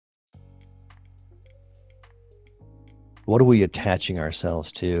What are we attaching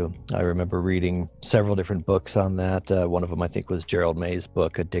ourselves to? I remember reading several different books on that. One of them, I think, was Gerald May's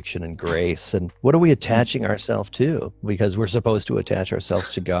book, Addiction and Grace. And what are we attaching ourselves to? Because we're supposed to attach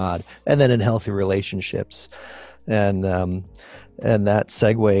ourselves to God, and then in healthy relationships. And and that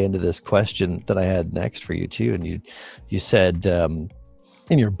segue into this question that I had next for you too. And you said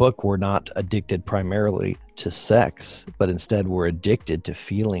in your book, we're not addicted primarily to sex, but instead we're addicted to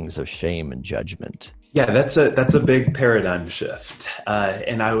feelings of shame and judgment. Yeah, that's a big paradigm shift,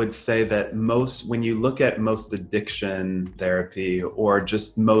 and I would say that when you look at most addiction therapy or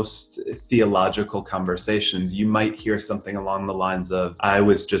just most theological conversations, you might hear something along the lines of "I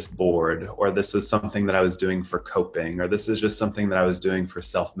was just bored," or "This is something that I was doing for coping," or "This is just something that I was doing for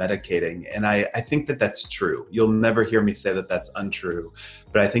self-medicating." And I think that that's true. You'll never hear me say that that's untrue,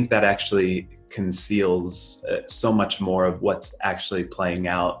 but I think that actually conceals so much more of what's actually playing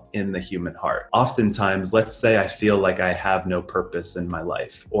out in the human heart. Oftentimes, let's say I feel like I have no purpose in my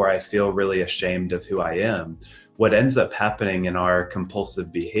life, or I feel really ashamed of who I am. What ends up happening in our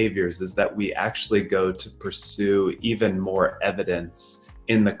compulsive behaviors is that we actually go to pursue even more evidence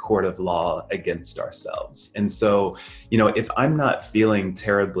in the court of law against ourselves. And so, if I'm not feeling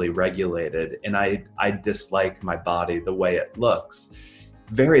terribly regulated and I dislike my body the way it looks,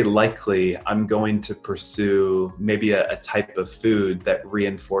 very likely I'm going to pursue maybe a type of food that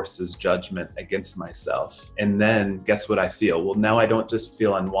reinforces judgment against myself. And then guess what I feel? Well, now I don't just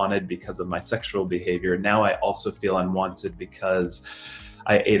feel unwanted because of my sexual behavior. Now I also feel unwanted because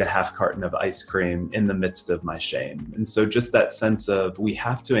I ate a half carton of ice cream in the midst of my shame. And so just that sense of we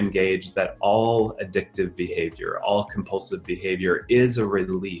have to engage that all addictive behavior, all compulsive behavior is a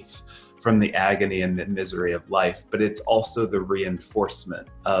relief from the agony and the misery of life, but it's also the reinforcement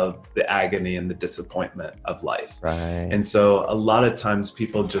of the agony and the disappointment of life. Right. And so a lot of times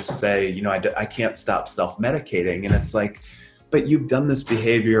people just say, I can't stop self-medicating. And it's like, but you've done this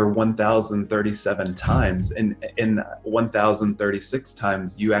behavior 1,037 times, and in 1,036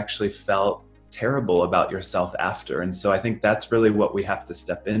 times, you actually felt terrible about yourself after. And so I think that's really what we have to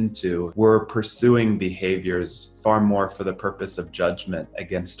step into. We're pursuing behaviors far more for the purpose of judgment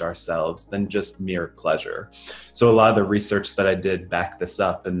against ourselves than just mere pleasure. So a lot of the research that I did backed this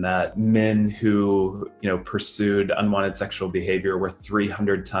up, in that men who, pursued unwanted sexual behavior were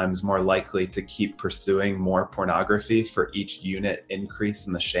 300 times more likely to keep pursuing more pornography for each unit increase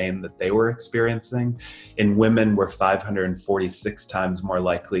in the shame that they were experiencing. And women were 546 times more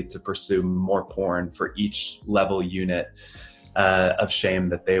likely to pursue more porn for each level unit of shame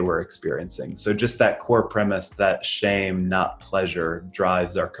that they were experiencing. So just that core premise that shame, not pleasure,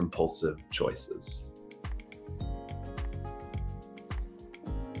 drives our compulsive choices.